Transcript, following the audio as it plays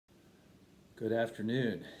Good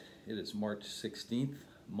afternoon. It is March 16th,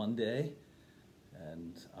 Monday,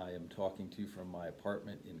 and I am talking to you from my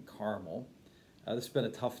apartment in Carmel. This has been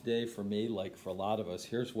a tough day for me, like for a lot of us.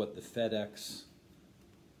 Here's what the FedEx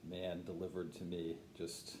man delivered to me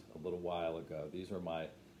just a little while ago. These are my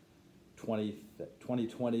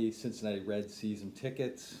 2020 Cincinnati Reds season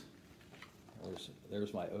tickets.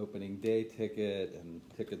 There's my opening day ticket and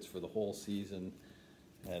tickets for the whole season.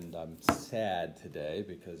 And I'm sad today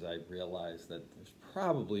because I realize that there's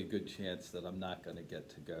probably a good chance that I'm not going to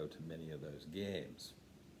get to go to many of those games.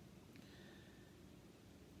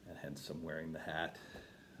 And hence I'm wearing the hat.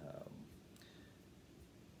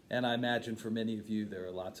 And I imagine for many of you there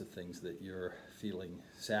are lots of things that you're feeling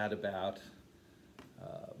sad about,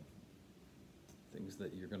 things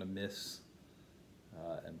that you're going to miss.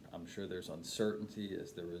 And I'm sure there's uncertainty,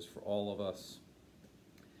 as there is for all of us.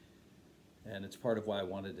 And it's part of why I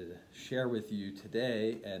wanted to share with you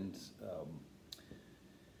today. And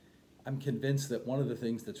I'm convinced that one of the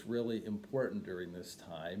things that's really important during this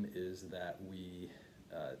time is that we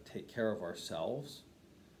take care of ourselves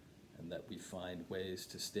and that we find ways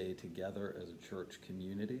to stay together as a church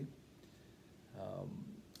community.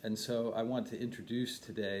 And so I want to introduce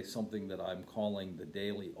today something that I'm calling the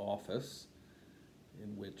Daily Office,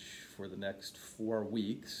 in which for the next 4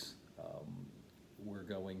 weeks we're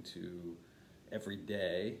going to every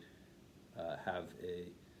day have a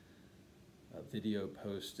video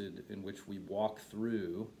posted in which we walk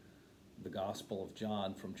through the Gospel of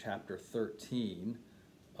John from chapter 13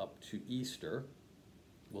 up to Easter.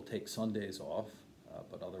 We'll take Sundays off,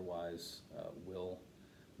 but otherwise we'll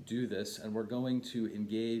do this, and we're going to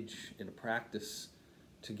engage in a practice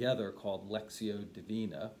together called Lectio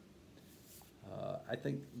Divina. I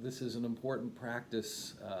think this is an important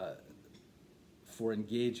practice for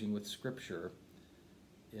engaging with Scripture,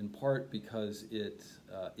 in part because it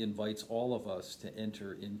invites all of us to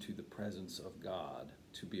enter into the presence of God,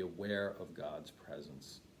 to be aware of God's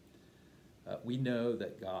presence. We know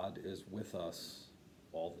that God is with us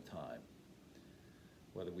all the time.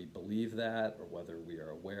 Whether we believe that or whether we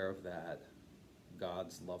are aware of that,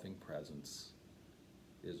 God's loving presence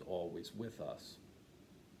is always with us.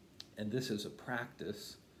 And this is a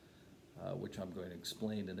practice, which I'm going to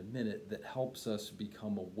explain in a minute, that helps us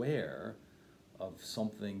become aware of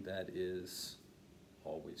something that is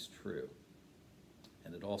always true.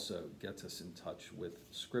 And it also gets us in touch with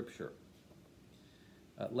Scripture.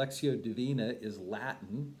 Lectio Divina is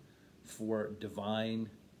Latin for divine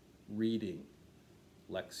reading.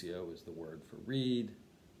 Lectio is the word for read.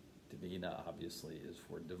 Divina, obviously, is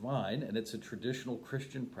for divine. And it's a traditional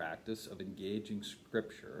Christian practice of engaging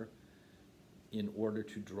Scripture in order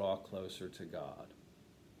to draw closer to God.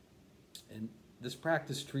 And this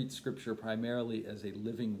practice treats Scripture primarily as a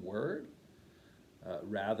living word,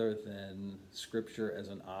 rather than Scripture as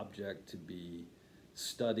an object to be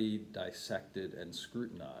studied, dissected, and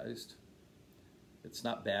scrutinized. It's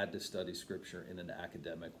not bad to study Scripture in an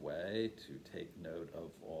academic way, to take note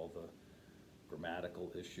of all the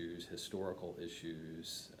grammatical issues, historical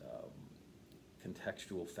issues,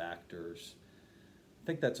 contextual factors. I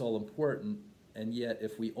think that's all important, and yet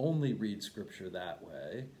if we only read Scripture that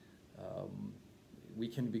way, we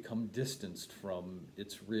can become distanced from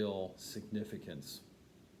its real significance.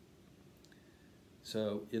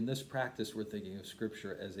 So in this practice, we're thinking of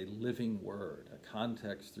Scripture as a living word, a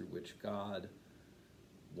context through which God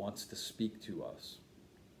wants to speak to us.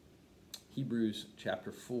 Hebrews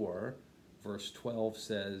chapter 4, verse 12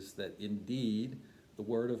 says that indeed the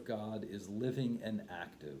Word of God is living and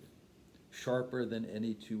active, sharper than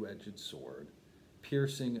any two-edged sword,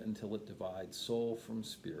 piercing until it divides soul from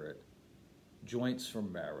spirit, joints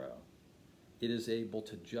from marrow. It is able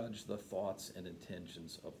to judge the thoughts and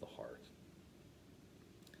intentions of the heart.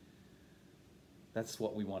 That's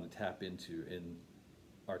what we want to tap into in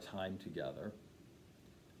our time together.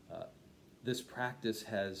 This practice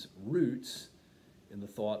has roots in the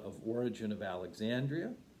thought of Origen of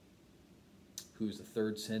Alexandria, who's a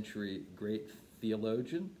 3rd century great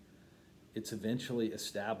theologian. It's eventually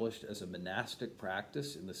established as a monastic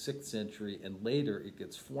practice in the 6th century, and later it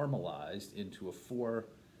gets formalized into a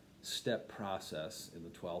 4-step process in the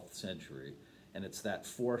 12th century. And it's that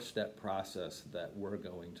 4-step process that we're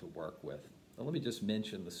going to work with. Now, let me just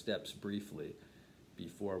mention the steps briefly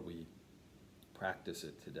before we practice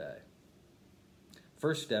it today.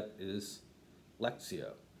 First step is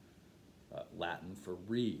Lectio, Latin for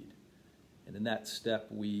read. And in that step,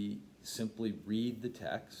 we simply read the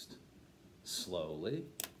text slowly,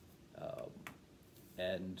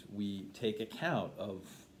 and we take account of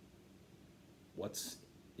what's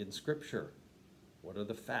in Scripture. What are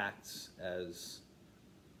the facts as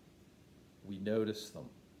we notice them.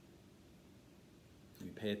 We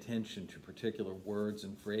pay attention to particular words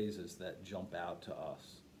and phrases that jump out to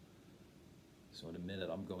us. So in a minute,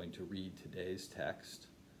 I'm going to read today's text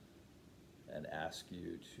and ask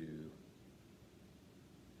you to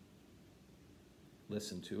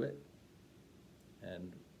listen to it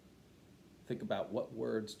and think about what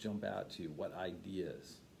words jump out to you, what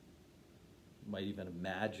ideas. You might even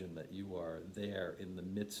imagine that you are there in the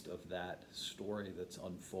midst of that story that's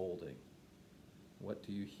unfolding. What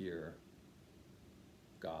do you hear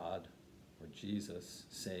God or Jesus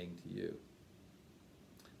saying to you?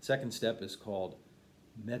 Second step is called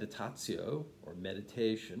meditatio, or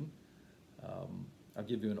meditation. I'll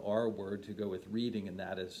give you an R word to go with reading, and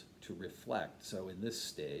that is to reflect. So in this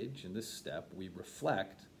stage, in this step, we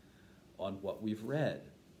reflect on what we've read.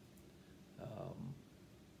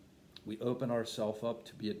 We open ourselves up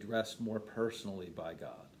to be addressed more personally by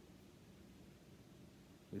God.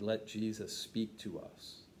 We let Jesus speak to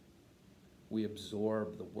us. We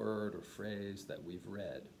absorb the word or phrase that we've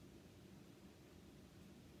read.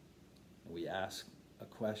 And we ask a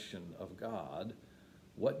question of God: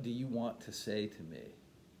 what do you want to say to me?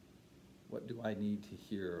 What do I need to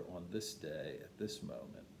hear on this day, at this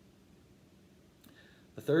moment?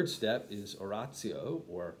 The third step is oratio,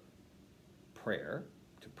 or prayer,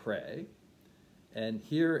 to pray. And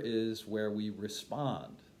here is where we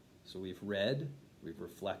respond. So we've read, we've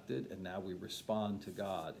reflected, and now we respond to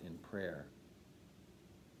God in prayer.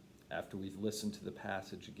 After we've listened to the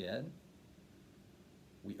passage again,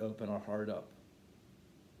 we open our heart up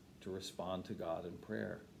to respond to God in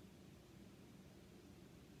prayer.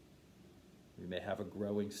 We may have a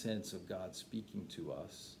growing sense of God speaking to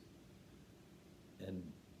us and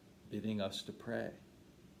bidding us to pray.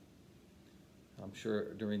 I'm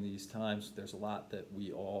sure during these times there's a lot that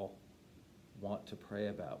we all want to pray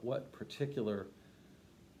about. What particular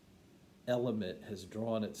element has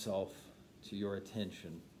drawn itself to your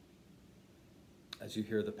attention as you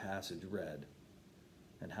hear the passage read?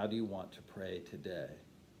 And how do you want to pray today?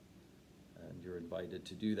 And you're invited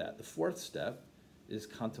to do that. The fourth step is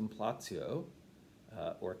contemplatio,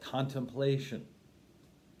 or contemplation.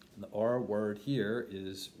 And the R word here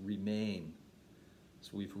is remain.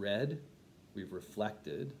 So we've read, we've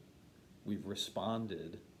reflected, we've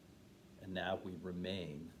responded, and now we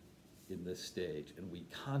remain in this stage, and we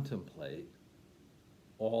contemplate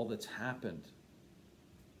all that's happened.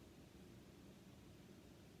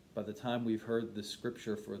 By the time we've heard the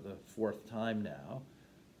scripture for the fourth time now,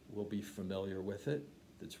 we'll be familiar with it,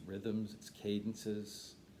 its rhythms, its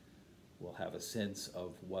cadences. We'll have a sense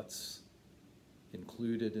of what's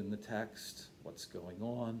included in the text, what's going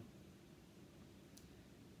on.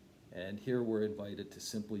 And here we're invited to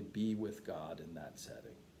simply be with God in that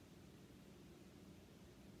setting.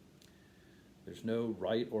 There's no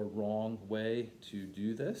right or wrong way to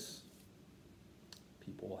do this.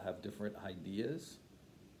 People have different ideas.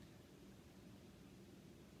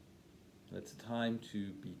 It's a time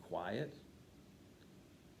to be quiet,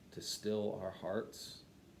 to still our hearts,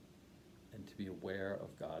 and to be aware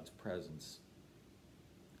of God's presence.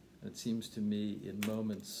 And it seems to me in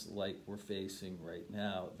moments like we're facing right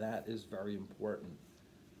now, that is very important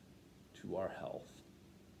to our health.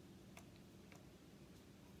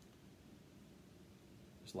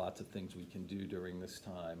 There's lots of things we can do during this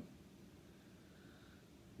time.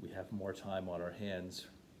 We have more time on our hands,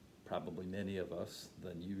 probably many of us,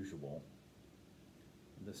 than usual.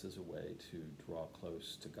 This is a way to draw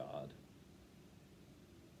close to God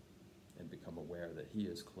and become aware that He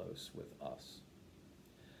is close with us.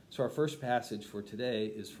 So our first passage for today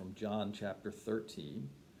is from John chapter 13,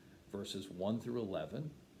 verses 1 through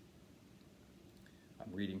 11.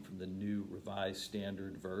 I'm reading from the New Revised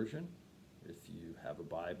Standard Version. If you have a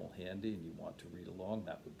Bible handy and you want to read along,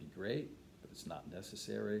 that would be great, but it's not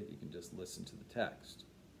necessary. You can just listen to the text.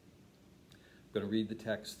 I'm going to read the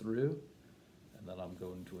text through, and then I'm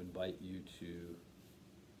going to invite you to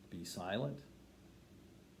be silent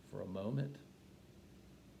for a moment,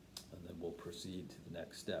 and then we'll proceed to the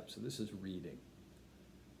next step. So this is reading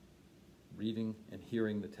and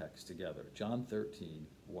hearing the text together. John 13,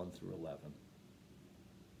 1 through 11.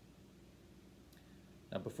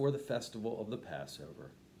 Now before the festival of the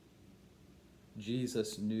Passover,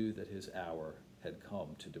 Jesus knew that his hour had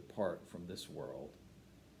come to depart from this world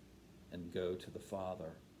and go to the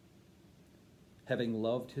Father. Having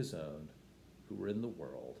loved his own who were in the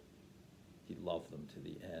world, he loved them to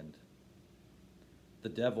the end. The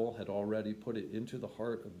devil had already put it into the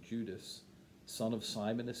heart of Judas, son of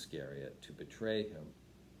Simon Iscariot, to betray him.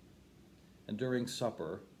 And during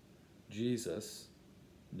supper, Jesus,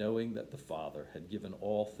 knowing that the Father had given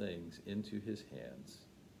all things into his hands,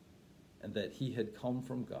 and that he had come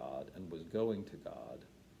from God and was going to God,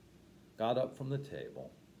 got up from the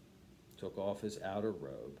table, took off his outer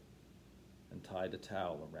robe, and tied a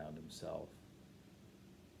towel around himself.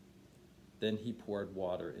 Then he poured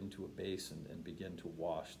water into a basin and began to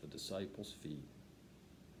wash the disciples' feet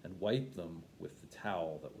and wiped them with the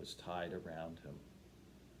towel that was tied around him.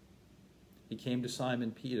 He came to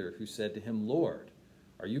Simon Peter, who said to him, "Lord,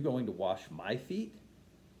 are you going to wash my feet?"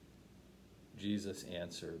 Jesus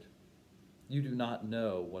answered, "You do not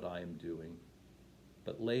know what I am doing,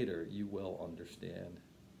 but later you will understand."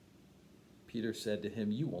 Peter said to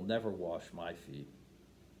him, "You will never wash my feet."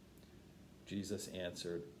 Jesus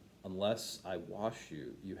answered, "Unless I wash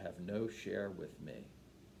you, you have no share with me."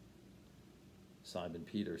 Simon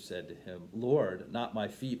Peter said to him, "Lord, not my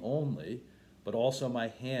feet only, but also my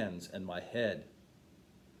hands and my head."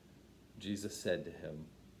 Jesus said to him,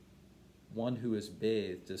 "One who is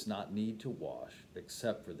bathed does not need to wash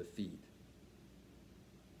except for the feet,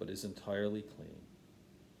 but is entirely clean.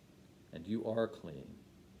 And you are clean,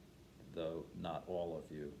 though not all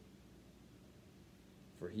of you."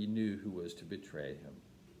 For he knew who was to betray him.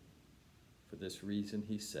 For this reason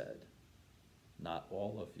he said, "Not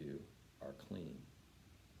all of you are clean."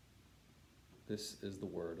 This is the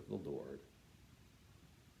word of the Lord.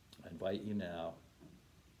 I invite you now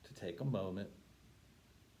to take a moment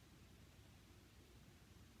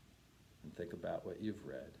and think about what you've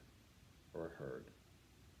read or heard.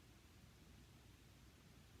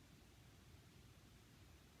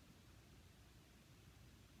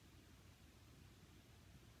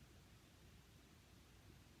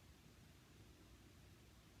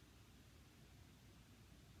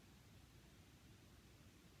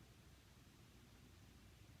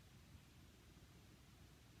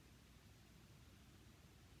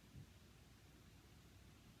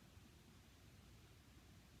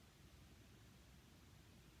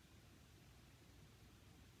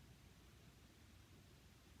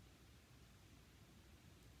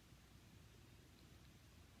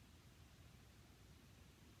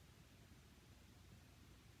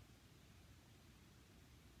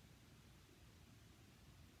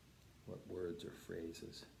 What words or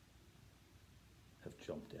phrases have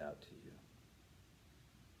jumped out to you?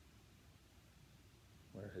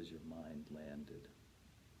 Where has your mind landed?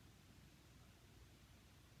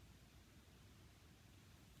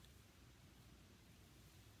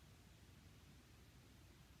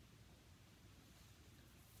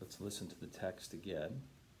 Let's listen to the text again,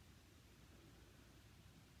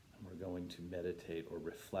 and we're going to meditate or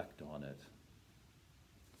reflect on it.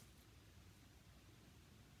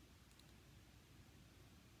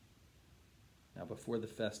 Now, before the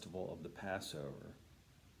festival of the Passover,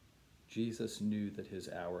 Jesus knew that his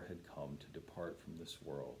hour had come to depart from this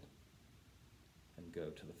world and go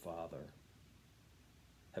to the Father.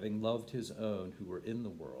 Having loved his own who were in the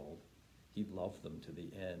world, he loved them to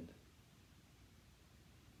the end.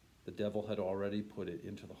 The devil had already put it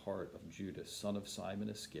into the heart of Judas, son of Simon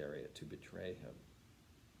Iscariot, to betray him.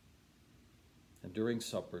 And during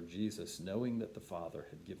supper, Jesus, knowing that the Father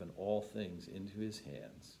had given all things into his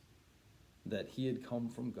hands, that he had come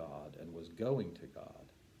from God and was going to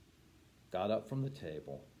God, got up from the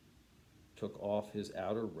table, took off his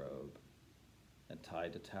outer robe, and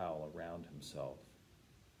tied a towel around himself.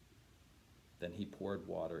 Then he poured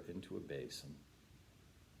water into a basin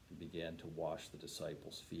and began to wash the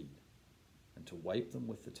disciples' feet and to wipe them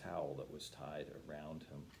with the towel that was tied around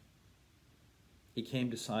him. He came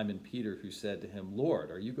to Simon Peter, who said to him, "Lord,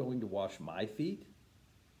 are you going to wash my feet?"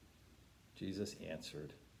 Jesus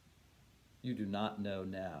answered, "You do not know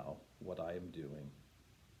now what I am doing,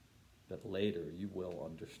 but later you will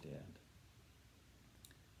understand."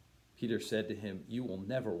 Peter said to him, "You will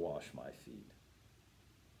never wash my feet."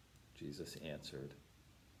 Jesus answered,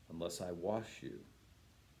 "Unless I wash you,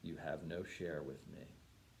 you have no share with me."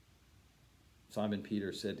 Simon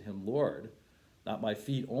Peter said to him, "Lord, not my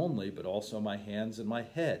feet only, but also my hands and my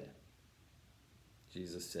head."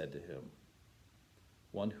 Jesus said to him,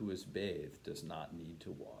 "One who is bathed does not need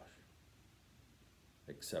to wash,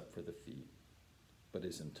 except for the feet, but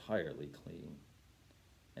is entirely clean.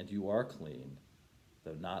 And you are clean,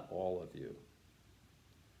 though not all of you."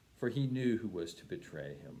 For he knew who was to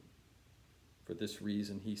betray him. For this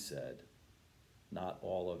reason he said, "Not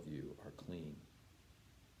all of you are clean."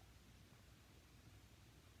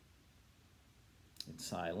 In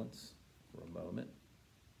silence for a moment,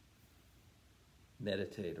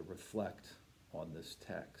 meditate or reflect on this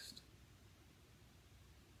text.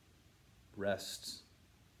 Rest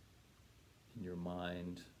in your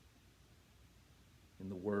mind in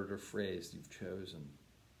the word or phrase you've chosen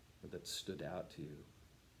or that stood out to you.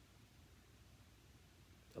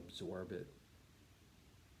 absorb it.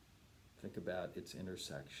 Think about its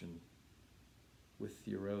intersection with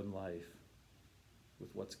your own life, with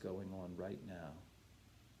what's going on right now,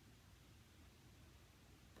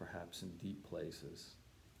 perhaps in deep places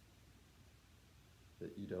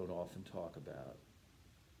that you don't often talk about.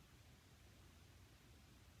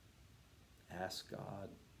 Ask God,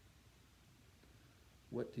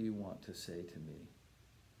 what do you want to say to me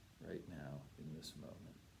right now in this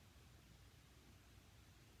moment?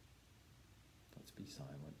 Let's be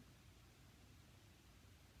silent.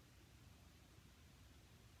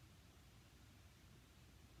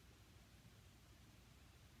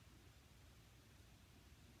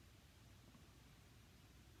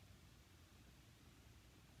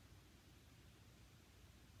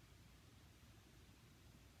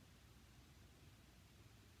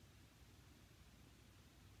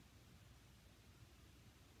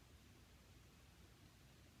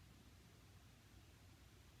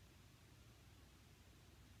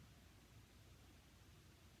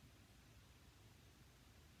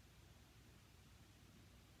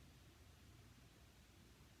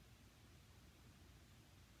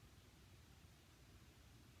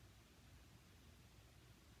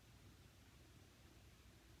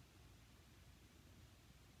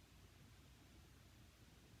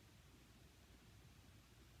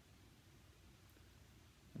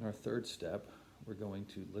 In our third step, we're going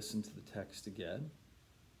to listen to the text again,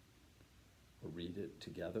 or read it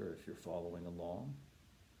together if you're following along.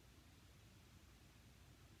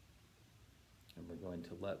 And we're going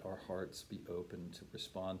to let our hearts be open to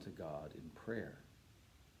respond to God in prayer.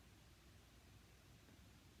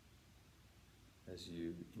 As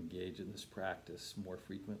you engage in this practice more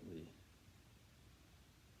frequently,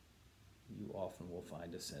 you often will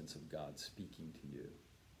find a sense of God speaking to you.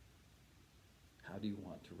 How do you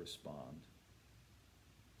want to respond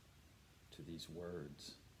to these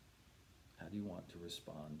words? How do you want to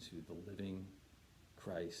respond to the living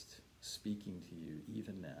Christ speaking to you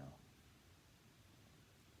even now?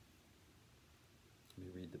 Let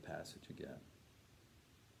me read the passage again.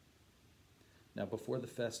 Now, before the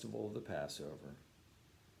festival of the Passover,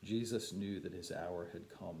 Jesus knew that his hour had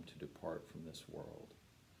come to depart from this world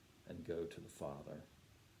and go to the Father.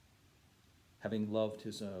 Having loved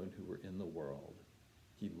his own who were in the world,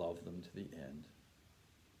 he loved them to the end.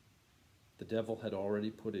 The devil had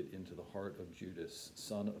already put it into the heart of Judas,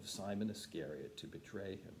 son of Simon Iscariot, to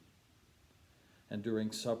betray him. And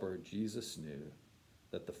during supper, Jesus knew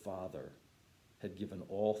that the Father had given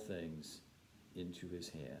all things into his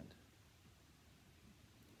hand,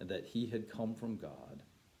 and that he had come from God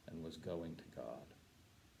and was going to God.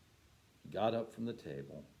 He got up from the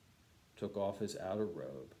table, took off his outer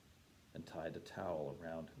robe, and tied a towel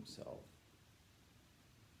around himself.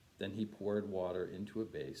 Then he poured water into a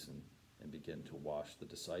basin and began to wash the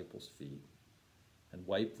disciples' feet and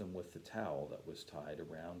wipe them with the towel that was tied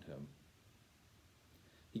around him.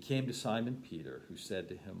 He came to Simon Peter, who said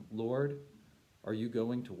to him, "Lord, are you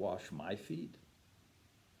going to wash my feet?"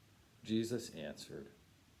 Jesus answered,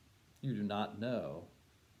 "You do not know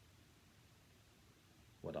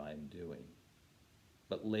what I am doing,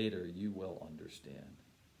 but later you will understand."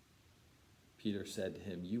 Peter said to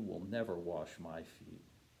him, "You will never wash my feet."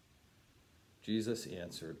 Jesus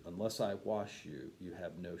answered, "Unless I wash you, you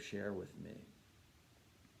have no share with me."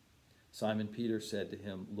 Simon Peter said to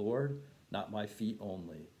him, "Lord, not my feet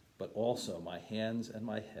only, but also my hands and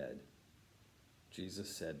my head."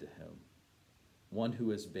 Jesus said to him, "One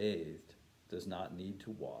who is bathed does not need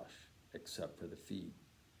to wash except for the feet,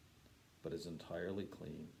 but is entirely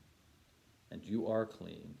clean. And you are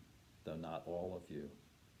clean, though not all of you."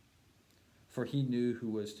 For he knew who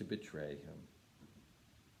was to betray him.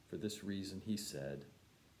 For this reason he said,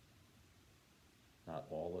 "Not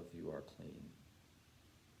all of you are clean."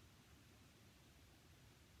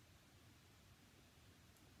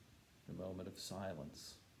 In a moment of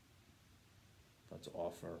silence, let's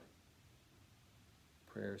offer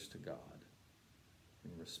prayers to God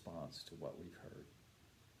in response to what we've heard.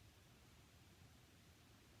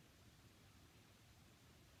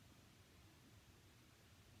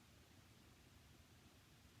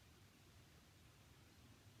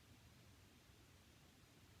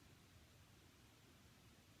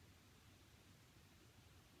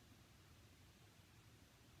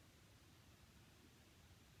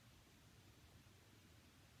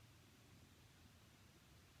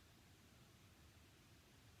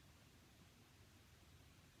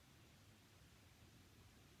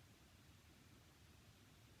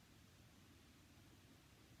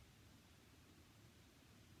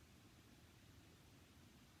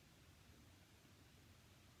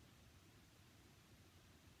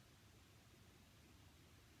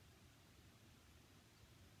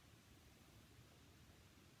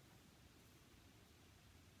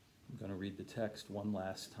 read the text one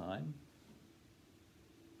last time.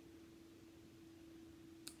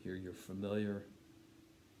 Here you're familiar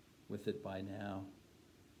with it by now.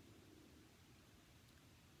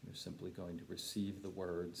 You're simply going to receive the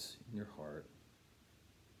words in your heart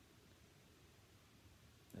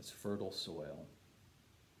as fertile soil.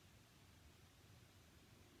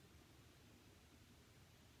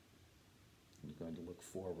 You're going to look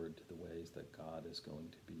forward to the ways that God is going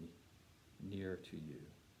to be near to you.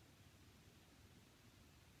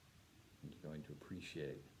 And you're going to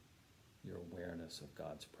appreciate your awareness of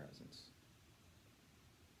God's presence.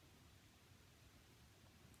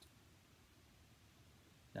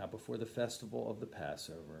 Now, before the festival of the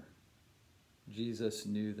Passover, Jesus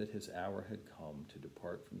knew that his hour had come to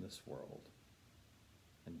depart from this world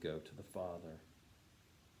and go to the Father.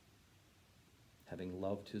 Having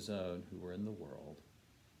loved his own who were in the world,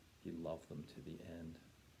 he loved them to the end.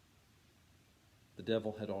 The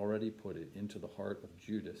devil had already put it into the heart of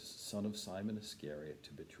Judas, son of Simon Iscariot,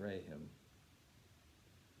 to betray him.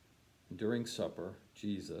 And during supper,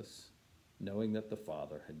 Jesus, knowing that the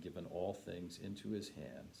Father had given all things into his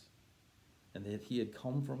hands, and that he had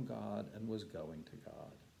come from God and was going to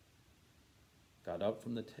God, got up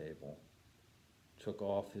from the table, took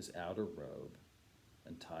off his outer robe,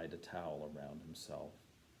 and tied a towel around himself.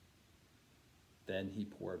 Then he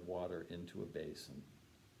poured water into a basin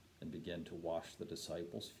and began to wash the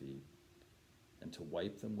disciples' feet and to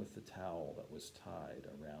wipe them with the towel that was tied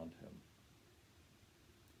around him.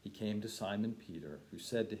 He came to Simon Peter, who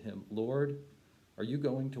said to him, "Lord, are you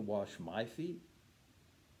going to wash my feet?"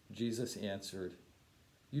 Jesus answered,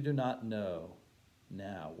 "You do not know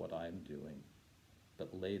now what I am doing,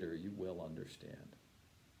 but later you will understand."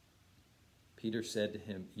 Peter said to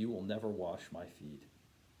him, "You will never wash my feet."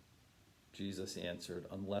 Jesus answered,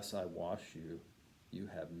 "Unless I wash you, you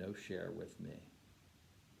have no share with me."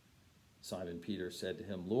 Simon Peter said to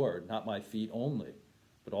him, "Lord, not my feet only,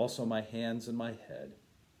 but also my hands and my head."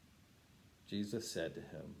 Jesus said to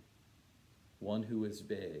him, "One who is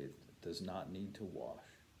bathed does not need to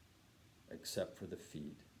wash, except for the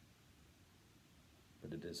feet,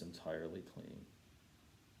 but it is entirely clean.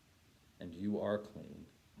 And you are clean,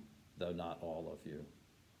 though not all of you."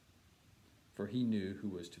 For he knew who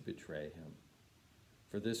was to betray him.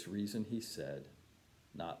 For this reason he said,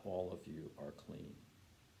 "Not all of you are clean."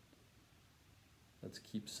 Let's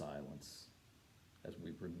keep silence as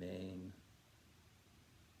we remain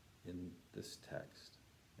in this text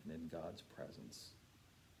and in God's presence.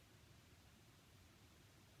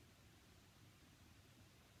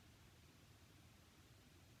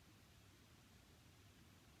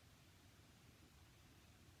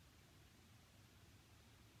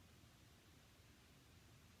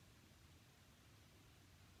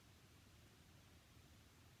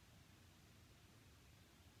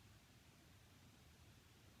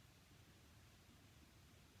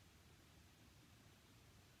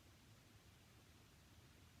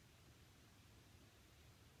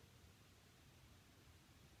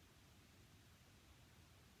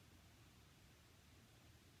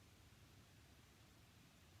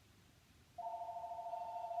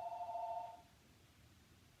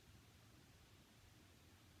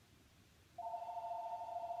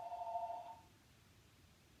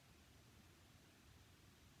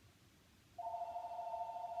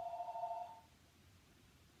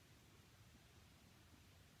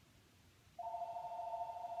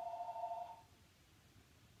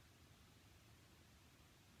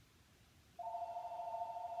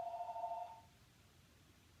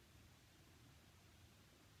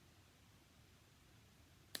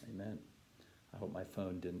 Amen. I hope my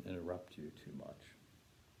phone didn't interrupt you too much.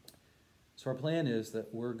 So our plan is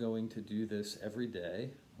that we're going to do this every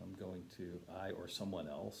day. I or someone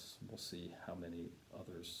else, we'll see how many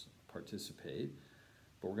others participate,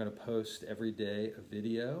 but we're going to post every day a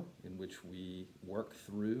video in which we work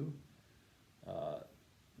through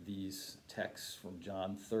these texts from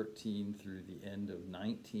John 13 through the end of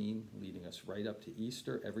 19, leading us right up to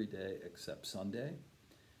Easter every day except Sunday.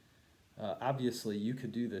 Obviously, you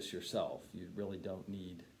could do this yourself. You really don't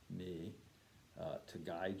need me to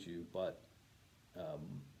guide you, but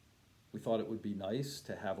we thought it would be nice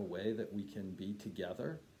to have a way that we can be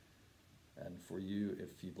together, and for you,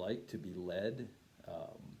 if you'd like, to be led.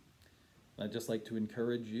 I'd just like to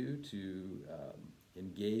encourage you to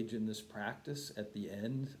engage in this practice. At the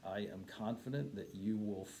end, I am confident that you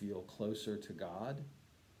will feel closer to God,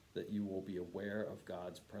 that you will be aware of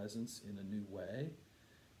God's presence in a new way.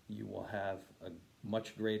 You will have a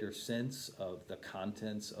much greater sense of the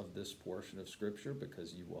contents of this portion of Scripture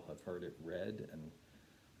because you will have heard it read and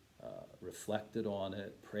reflected on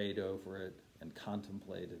it, prayed over it, and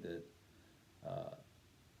contemplated it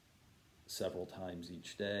several times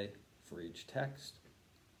each day for each text.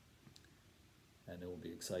 And it will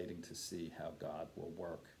be exciting to see how God will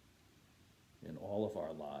work in all of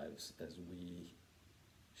our lives as we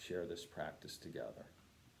share this practice together.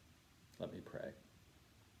 Let me pray.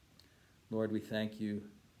 Lord, we thank you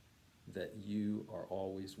that you are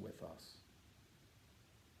always with us,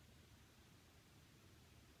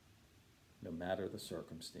 no matter the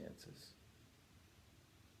circumstances.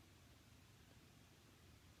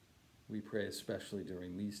 We pray especially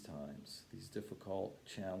during these times, these difficult,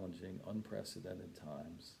 challenging, unprecedented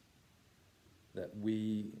times, that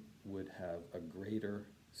we would have a greater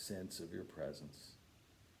sense of your presence,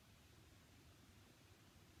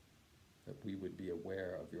 that we would be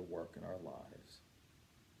aware of your work in our lives,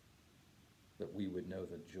 that we would know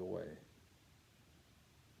the joy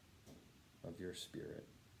of your Spirit.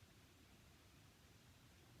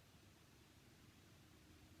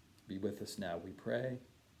 Be with us now, we pray,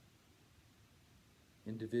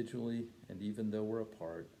 individually and even though we're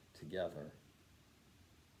apart, together,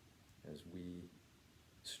 as we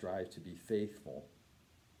strive to be faithful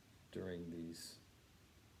during these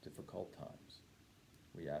difficult times.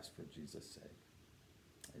 We ask for Jesus' sake.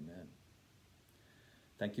 Amen.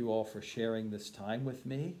 Thank you all for sharing this time with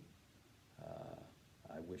me.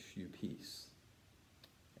 I wish you peace.